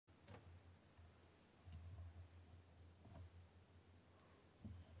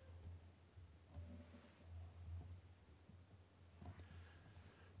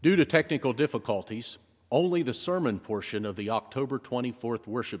Due to technical difficulties, only the sermon portion of the October 24th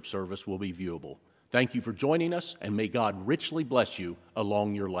worship service will be viewable. Thank you for joining us, and may God richly bless you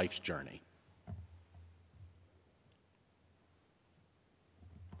along your life's journey.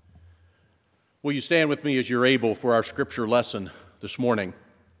 Will you stand with me as you're able for our scripture lesson this morning?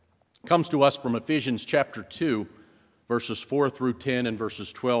 It comes to us from Ephesians chapter 2, verses 4 through 10 and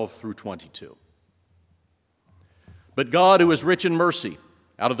verses 12 through 22. But God, who is rich in mercy,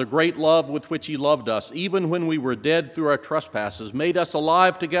 out of the great love with which he loved us, even when we were dead through our trespasses, made us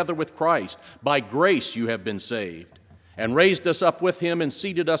alive together with Christ. By grace you have been saved, and raised us up with him and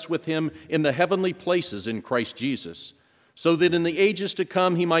seated us with him in the heavenly places in Christ Jesus, so that in the ages to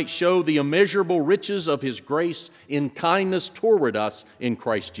come he might show the immeasurable riches of his grace in kindness toward us in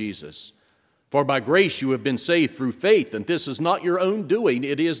Christ Jesus. For by grace you have been saved through faith, and this is not your own doing,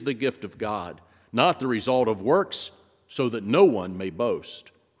 it is the gift of God, not the result of works, so that no one may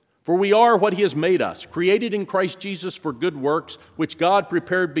boast. For we are what he has made us, created in Christ Jesus for good works, which God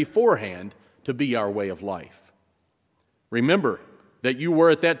prepared beforehand to be our way of life. Remember that you were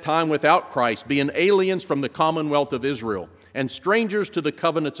at that time without Christ, being aliens from the commonwealth of Israel, and strangers to the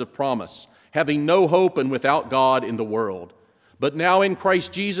covenants of promise, having no hope and without God in the world. But now in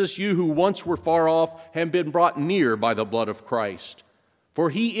Christ Jesus, you who once were far off have been brought near by the blood of Christ. For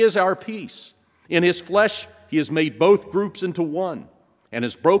he is our peace. In his flesh he has made both groups into one, and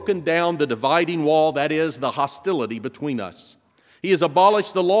has broken down the dividing wall, that is, the hostility between us. He has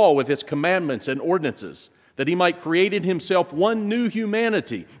abolished the law with its commandments and ordinances, that he might create in himself one new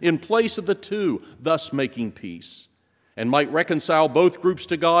humanity in place of the two, thus making peace, and might reconcile both groups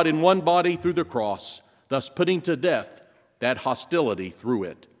to God in one body through the cross, thus putting to death that hostility through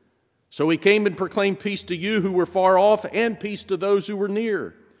it. So he came and proclaimed peace to you who were far off, and peace to those who were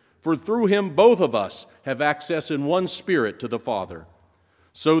near. For through him both of us have access in one Spirit to the Father.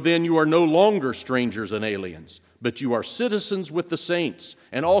 So then you are no longer strangers and aliens, but you are citizens with the saints,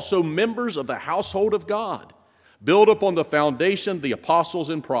 and also members of the household of God, built upon the foundation of the apostles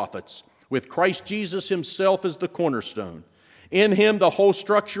and prophets, with Christ Jesus himself as the cornerstone. In him the whole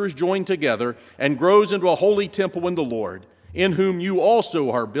structure is joined together and grows into a holy temple in the Lord, in whom you also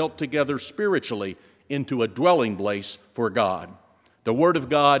are built together spiritually into a dwelling place for God. The word of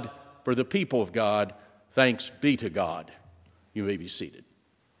God for the people of God. Thanks be to God. You may be seated.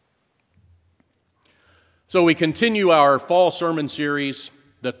 So we continue our fall sermon series,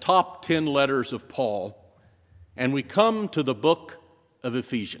 The Top 10 Letters of Paul, and we come to the book of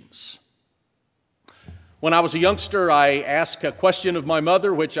Ephesians. When I was a youngster, I asked a question of my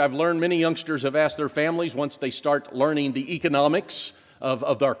mother, which I've learned many youngsters have asked their families once they start learning the economics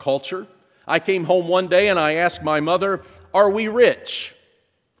of our culture. I came home one day and I asked my mother, "Are we rich?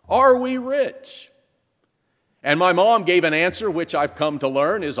 Are we rich?" And my mom gave an answer which I've come to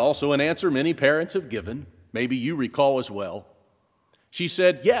learn is also an answer many parents have given. Maybe you recall as well. She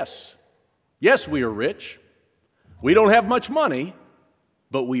said, yes, we are rich. We don't have much money,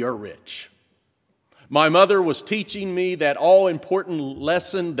 but we are rich. My mother was teaching me that all-important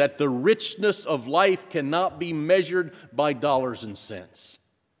lesson that the richness of life cannot be measured by dollars and cents.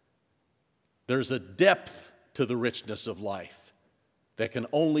 There's a depth to the richness of life that can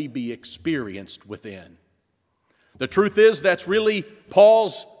only be experienced within. The truth is, that's really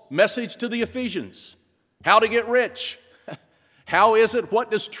Paul's message to the Ephesians. How to get rich. How is it?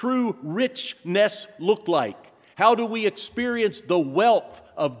 What does true richness look like? How do we experience the wealth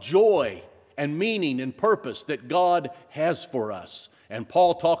of joy and meaning and purpose that God has for us? And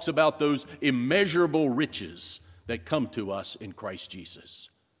Paul talks about those immeasurable riches that come to us in Christ Jesus.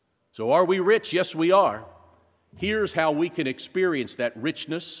 So are we rich? Yes, we are. Here's how we can experience that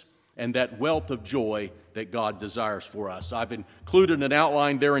richness and that wealth of joy that God desires for us. I've included an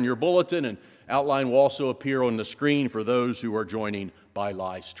outline there in your bulletin, and outline will also appear on the screen for those who are joining by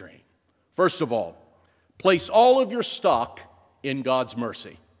live stream. First of all, place all of your stock in God's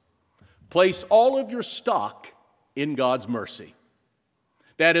mercy. Place all of your stock in God's mercy.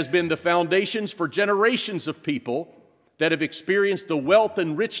 That has been the foundations for generations of people that have experienced the wealth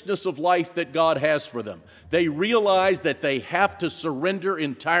and richness of life that God has for them. They realize that they have to surrender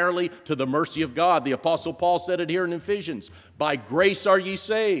entirely to the mercy of God. The Apostle Paul said it here in Ephesians. By grace are ye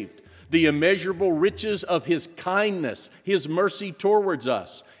saved. The immeasurable riches of his kindness, his mercy towards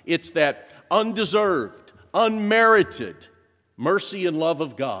us. It's that undeserved, unmerited mercy and love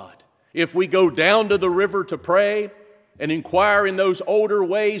of God. If we go down to the river to pray and inquire in those older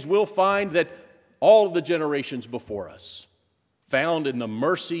ways, we'll find that all of the generations before us found in the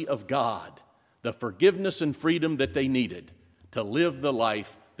mercy of God the forgiveness and freedom that they needed to live the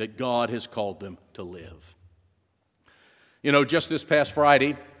life that God has called them to live. You know, just this past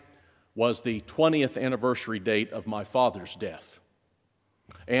Friday, was the 20th anniversary date of my father's death.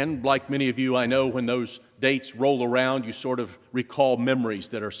 And like many of you, I know when those dates roll around, you sort of recall memories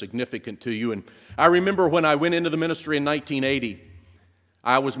that are significant to you. And I remember when I went into the ministry in 1980,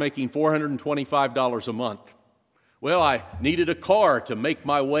 I was making $425 a month. Well, I needed a car to make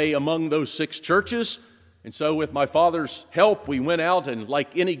my way among those 6 churches. And so with my father's help, we went out and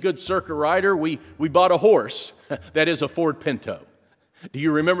like any good circuit rider, we bought a horse. That is a Ford Pinto. Do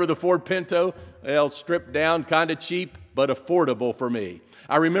you remember the Ford Pinto? Well, stripped down, kind of cheap, but affordable for me.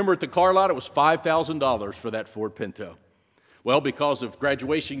 I remember at the car lot, it was $5,000 for that Ford Pinto. Well, because of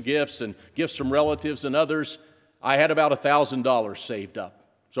graduation gifts and gifts from relatives and others, I had about $1,000 saved up.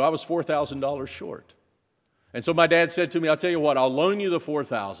 So I was $4,000 short. And so my dad said to me, I'll tell you what, I'll loan you the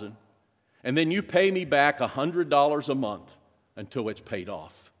 $4,000, and then you pay me back $100 a month until it's paid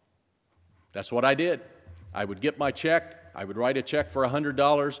off. That's what I did. I would get my check, I would write a check for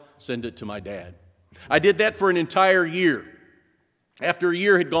 $100, send it to my dad. I did that for an entire year. After a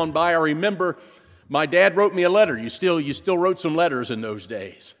year had gone by, I remember my dad wrote me a letter. You still wrote some letters in those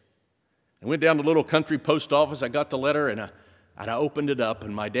days. I went down to the little country post office, I got the letter, and I opened it up,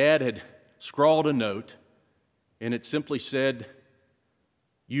 and my dad had scrawled a note, and it simply said,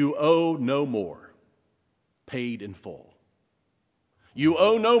 "You owe no more, paid in full." You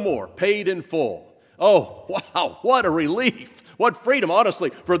owe no more, paid in full. Oh, wow, what a relief. What freedom. Honestly,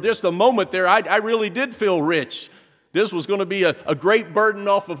 for just a moment there, I really did feel rich. This was going to be a great burden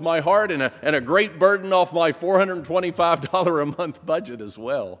off of my heart and a great burden off my $425 a month budget as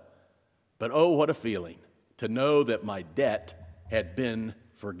well. But oh, what a feeling to know that my debt had been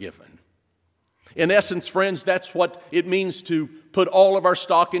forgiven. In essence, friends, that's what it means to put all of our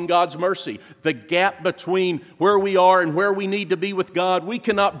stock in God's mercy. The gap between where we are and where we need to be with God, we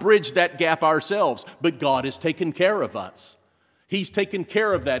cannot bridge that gap ourselves, but God has taken care of us. He's taken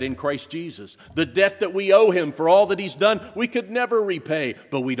care of that in Christ Jesus. The debt that we owe Him for all that He's done, we could never repay,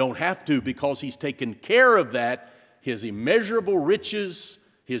 but we don't have to because He's taken care of that. His immeasurable riches,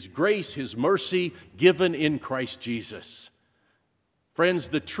 His grace, His mercy given in Christ Jesus. Friends,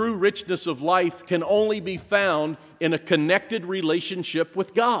 the true richness of life can only be found in a connected relationship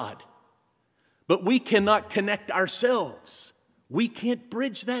with God. But we cannot connect ourselves. We can't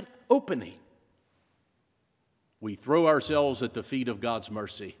bridge that opening. We throw ourselves at the feet of God's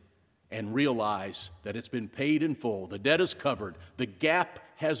mercy and realize that it's been paid in full. The debt is covered. The gap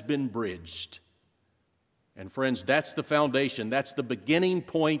has been bridged. And friends, that's the foundation. That's the beginning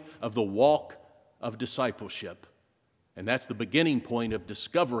point of the walk of discipleship. And that's the beginning point of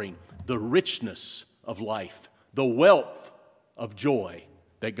discovering the richness of life, the wealth of joy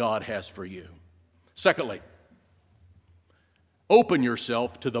that God has for you. Secondly, open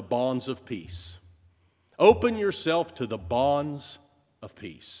yourself to the bonds of peace. Open yourself to the bonds of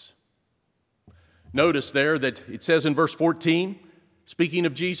peace. Notice there that it says in verse 14, speaking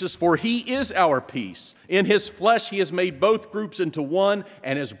of Jesus, "For He is our peace. In His flesh He has made both groups into one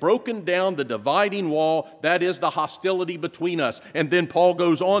and has broken down the dividing wall," that is the hostility between us. And then Paul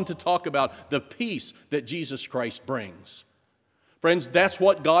goes on to talk about the peace that Jesus Christ brings. Friends, that's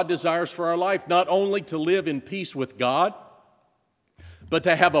what God desires for our life, not only to live in peace with God, but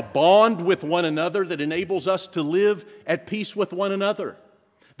to have a bond with one another that enables us to live at peace with one another.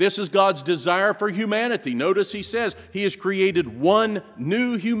 This is God's desire for humanity. Notice He says He has created one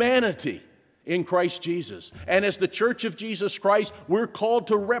new humanity in Christ Jesus. And as the Church of Jesus Christ, we're called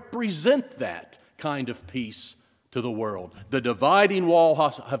to represent that kind of peace to the world. The dividing wall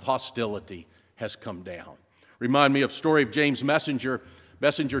of hostility has come down. Remind me of the story of James Messenger.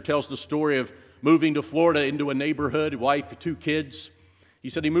 Messenger tells the story of moving to Florida into a neighborhood, wife, 2 kids. He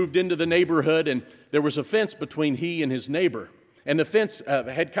said he moved into the neighborhood and there was a fence between he and his neighbor. And the fence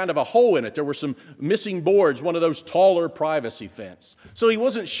had kind of a hole in it. There were some missing boards, one of those taller privacy fence. So he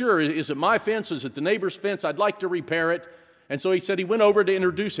wasn't sure, is it my fence? Is it the neighbor's fence? I'd like to repair it. And so he said he went over to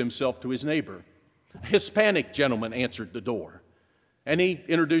introduce himself to his neighbor. A Hispanic gentleman answered the door. And he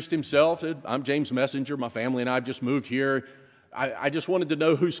introduced himself, said, "I'm James Messenger. My family and I have just moved here. I just wanted to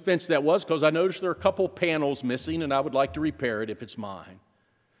know whose fence that was because I noticed there are a couple panels missing and I would like to repair it if it's mine."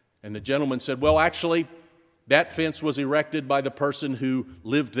 And the gentleman said, "Well, actually, that fence was erected by the person who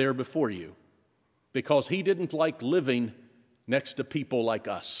lived there before you because he didn't like living next to people like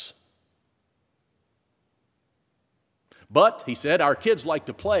us. But," he said, "our kids like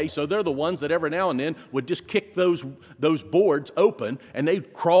to play, so they're the ones that every now and then would just kick those boards open and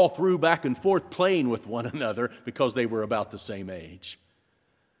they'd crawl through back and forth playing with one another because they were about the same age."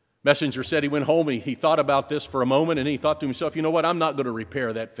 Messenger said he went home and he thought about this for a moment and he thought to himself, you know what, I'm not going to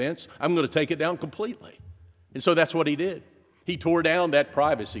repair that fence. I'm going to take it down completely. And so that's what he did. He tore down that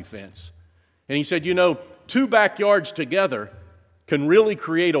privacy fence. And he said, you know, 2 backyards together can really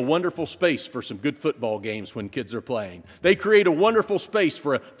create a wonderful space for some good football games when kids are playing. They create a wonderful space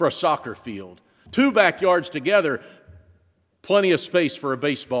for a soccer field. 2 backyards together, plenty of space for a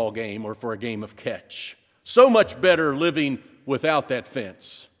baseball game or for a game of catch. So much better living without that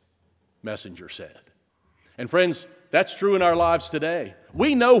fence, Messenger said. And friends, that's true in our lives today.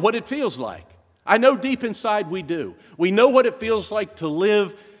 We know what it feels like. I know deep inside we do. We know what it feels like to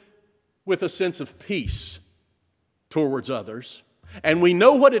live with a sense of peace towards others. And we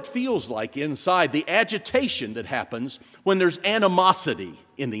know what it feels like inside, the agitation that happens when there's animosity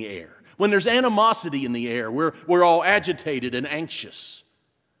in the air. When there's animosity in the air, we're all agitated and anxious.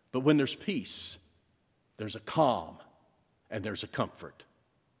 But when there's peace, there's a calm and there's a comfort.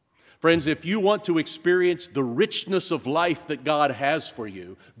 Friends, if you want to experience the richness of life that God has for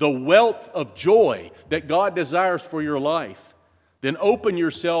you, the wealth of joy that God desires for your life, then open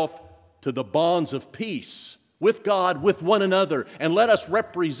yourself to the bonds of peace with God, with one another, and let us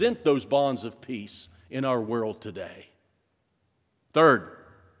represent those bonds of peace in our world today. Third,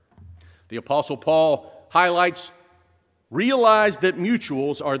 the Apostle Paul highlights, realize that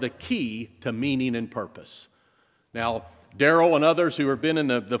mutuals are the key to meaning and purpose. Now, Darrell and others who have been in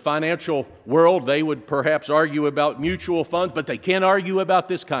the financial world, they would perhaps argue about mutual funds, but they can't argue about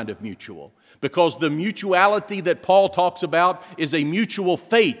this kind of mutual, because the mutuality that Paul talks about is a mutual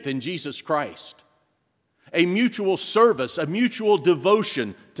faith in Jesus Christ, a mutual service, a mutual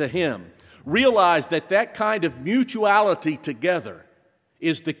devotion to Him. Realize that that kind of mutuality together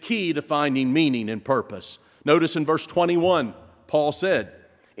is the key to finding meaning and purpose. Notice in verse 21, Paul said,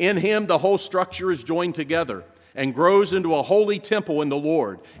 "In Him the whole structure is joined together and grows into a holy temple in the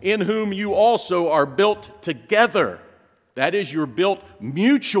Lord, in whom you also are built together." That is, you're built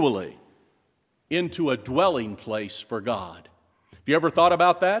mutually into a dwelling place for God. Have you ever thought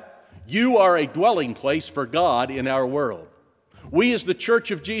about that? You are a dwelling place for God in our world. We as the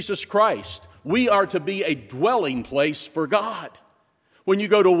Church of Jesus Christ, we are to be a dwelling place for God. When you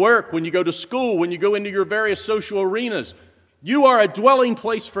go to work, when you go to school, when you go into your various social arenas, you are a dwelling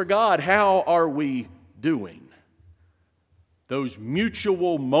place for God. How are we doing? Those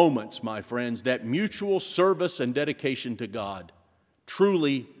mutual moments, my friends, that mutual service and dedication to God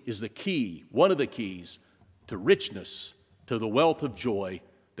truly is the key, one of the keys to richness, to the wealth of joy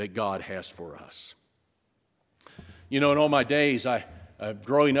that God has for us. You know, in all my days,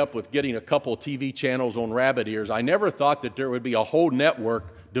 growing up with getting a couple TV channels on rabbit ears, I never thought that there would be a whole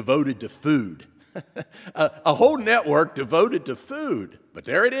network devoted to food. A whole network devoted to food. But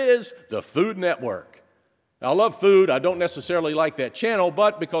there it is, the Food Network. I love food. I don't necessarily like that channel,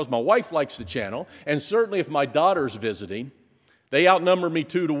 but because my wife likes the channel, and certainly if my daughter's visiting, they outnumber me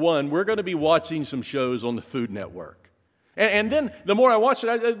 2 to 1. We're going to be watching some shows on the Food Network. And then the more I watch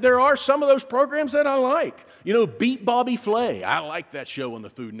it, there are some of those programs that I like. You know, Beat Bobby Flay. I like that show on the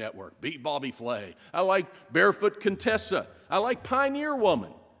Food Network, Beat Bobby Flay. I like Barefoot Contessa. I like Pioneer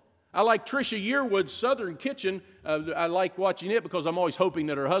Woman. I like Trisha Yearwood's Southern Kitchen. I like watching it because I'm always hoping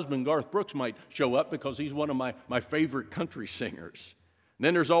that her husband, Garth Brooks, might show up because he's one of my favorite country singers. And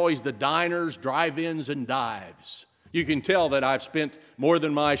then there's always the diners, drive-ins, and dives. You can tell that I've spent more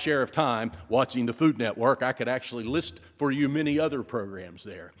than my share of time watching the Food Network. I could actually list for you many other programs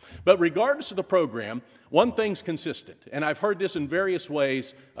there. But regardless of the program, one thing's consistent, and I've heard this in various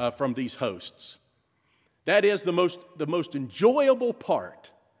ways from these hosts. That is the most enjoyable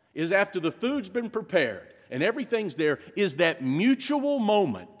part is after the food's been prepared and everything's there, is that mutual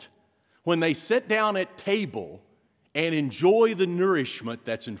moment when they sit down at table and enjoy the nourishment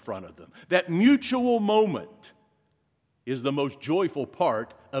that's in front of them. That mutual moment is the most joyful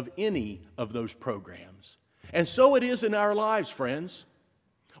part of any of those programs. And so it is in our lives, friends.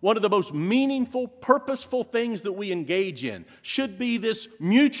 One of the most meaningful, purposeful things that we engage in should be this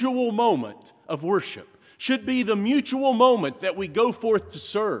mutual moment of worship, should be the mutual moment that we go forth to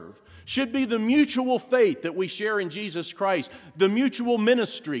serve, should be the mutual faith that we share in Jesus Christ, the mutual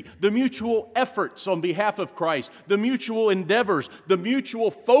ministry, the mutual efforts on behalf of Christ, the mutual endeavors, the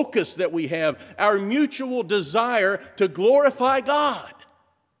mutual focus that we have, our mutual desire to glorify God.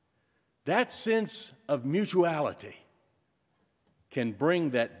 That sense of mutuality can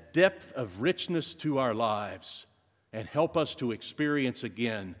bring that depth of richness to our lives and help us to experience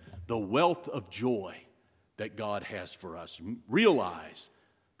again the wealth of joy that God has for us. Realize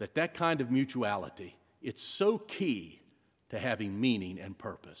that kind of mutuality, it's so key to having meaning and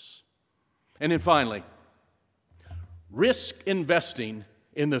purpose. And then finally, risk investing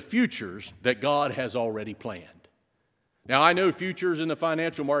in the futures that God has already planned. Now, I know futures in the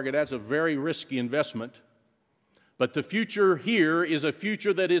financial market, that's a very risky investment, But the future here is a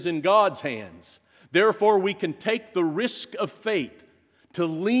future that is in God's hands. Therefore, we can take the risk of faith to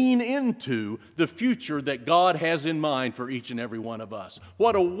lean into the future that God has in mind for each and every one of us.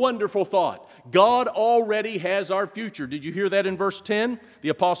 What a wonderful thought. God already has our future. Did you hear that in verse 10? The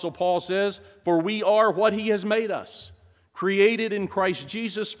Apostle Paul says, "For we are what He has made us, created in Christ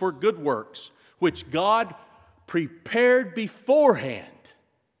Jesus for good works, which God prepared beforehand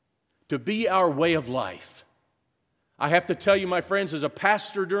to be our way of life." I have to tell you, my friends, as a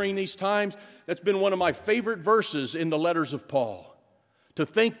pastor during these times, that's been one of my favorite verses in the letters of Paul. To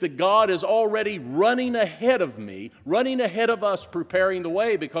think that God is already running ahead of me, running ahead of us, preparing the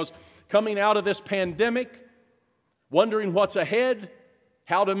way, because coming out of this pandemic, wondering what's ahead,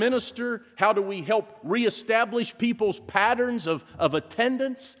 how to minister, how do we help reestablish people's patterns of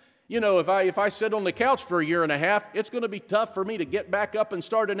attendance. You know, if I sit on the couch for a year and a half, it's going to be tough for me to get back up and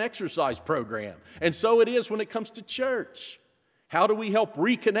start an exercise program. And so it is when it comes to church. How do we help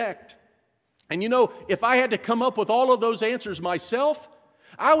reconnect? And you know, if I had to come up with all of those answers myself,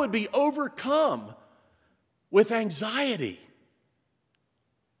 I would be overcome with anxiety.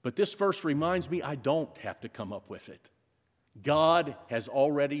 But this verse reminds me I don't have to come up with it. God has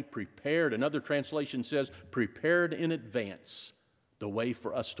already prepared. Another translation says, prepared in advance the way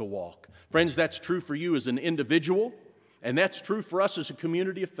for us to walk. Friends, that's true for you as an individual, and that's true for us as a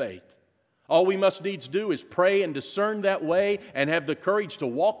community of faith. All we must needs do is pray and discern that way and have the courage to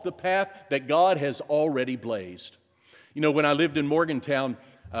walk the path that God has already blazed. You know, when I lived in Morgantown,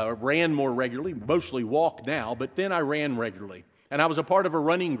 ran more regularly, mostly walk now, but then I ran regularly. And I was a part of a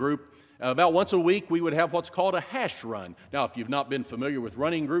running group. About once a week, we would have what's called a hash run. Now, if you've not been familiar with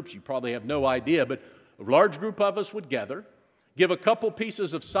running groups, you probably have no idea, but a large group of us would gather, give a couple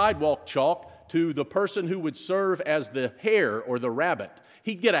pieces of sidewalk chalk to the person who would serve as the hare or the rabbit.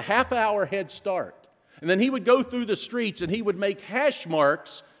 He'd get a half-hour head start, and then he would go through the streets and he would make hash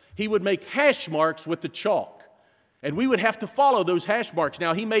marks. He would make hash marks with the chalk. And we would have to follow those hash marks.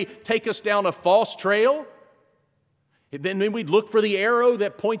 Now, he may take us down a false trail. And then we'd look for the arrow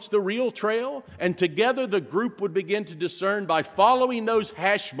that points the real trail. And together the group would begin to discern by following those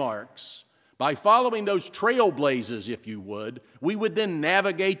hash marks, by following those trailblazes, if you would, we would then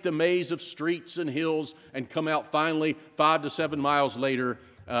navigate the maze of streets and hills and come out finally 5 to 7 miles later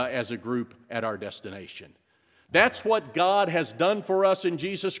as a group at our destination. That's what God has done for us in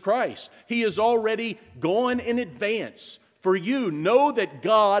Jesus Christ. He has already gone in advance for you. Know that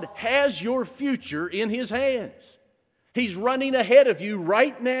God has your future in His hands. He's running ahead of you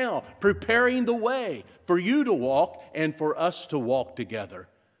right now, preparing the way for you to walk and for us to walk together.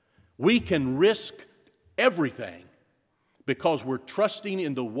 We can risk everything because we're trusting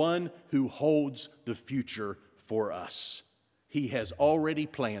in the one who holds the future for us. He has already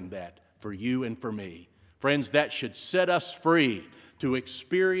planned that for you and for me. Friends, that should set us free to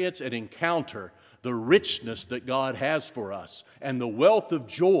experience and encounter the richness that God has for us and the wealth of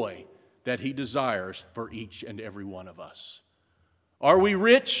joy that He desires for each and every one of us. Are we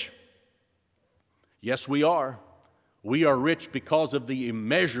rich? Yes, we are. We are rich because of the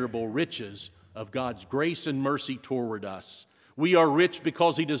immeasurable riches of God's grace and mercy toward us. We are rich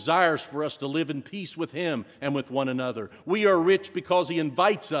because He desires for us to live in peace with Him and with one another. We are rich because He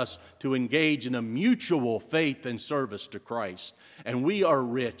invites us to engage in a mutual faith and service to Christ. And we are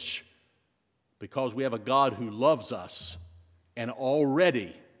rich because we have a God who loves us and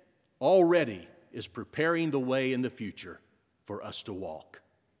already is preparing the way in the future for us to walk.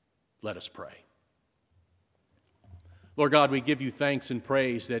 Let us pray. Lord God, we give You thanks and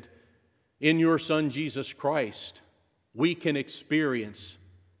praise that in Your Son Jesus Christ, we can experience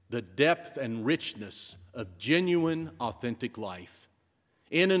the depth and richness of genuine, authentic life.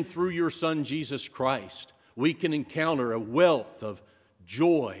 In and through Your Son, Jesus Christ, we can encounter a wealth of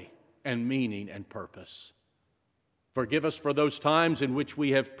joy and meaning and purpose. Forgive us for those times in which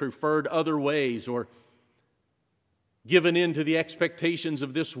we have preferred other ways or given in to the expectations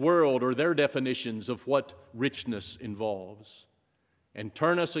of this world or their definitions of what richness involves. And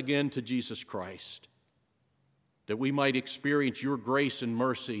turn us again to Jesus Christ, that we might experience Your grace and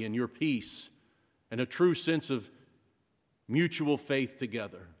mercy and Your peace and a true sense of mutual faith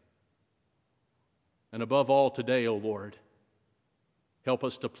together. And above all today, O Lord, help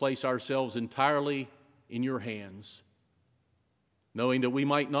us to place ourselves entirely in Your hands, knowing that we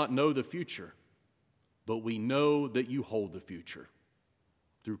might not know the future, but we know that You hold the future.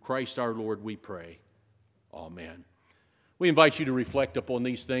 Through Christ our Lord we pray. Amen. We invite you to reflect upon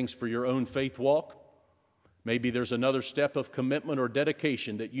these things for your own faith walk. Maybe there's another step of commitment or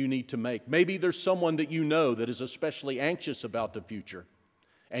dedication that you need to make. Maybe there's someone that you know that is especially anxious about the future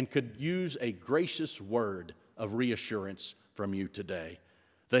and could use a gracious word of reassurance from you today.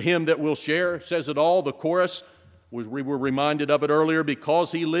 The hymn that we'll share says it all. The chorus, we were reminded of it earlier.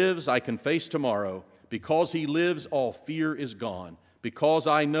 Because he lives, I can face tomorrow. Because he lives, all fear is gone. Because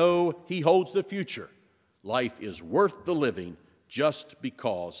I know he holds the future. Life is worth the living just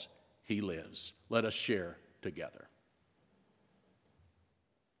because he lives. Let us share together.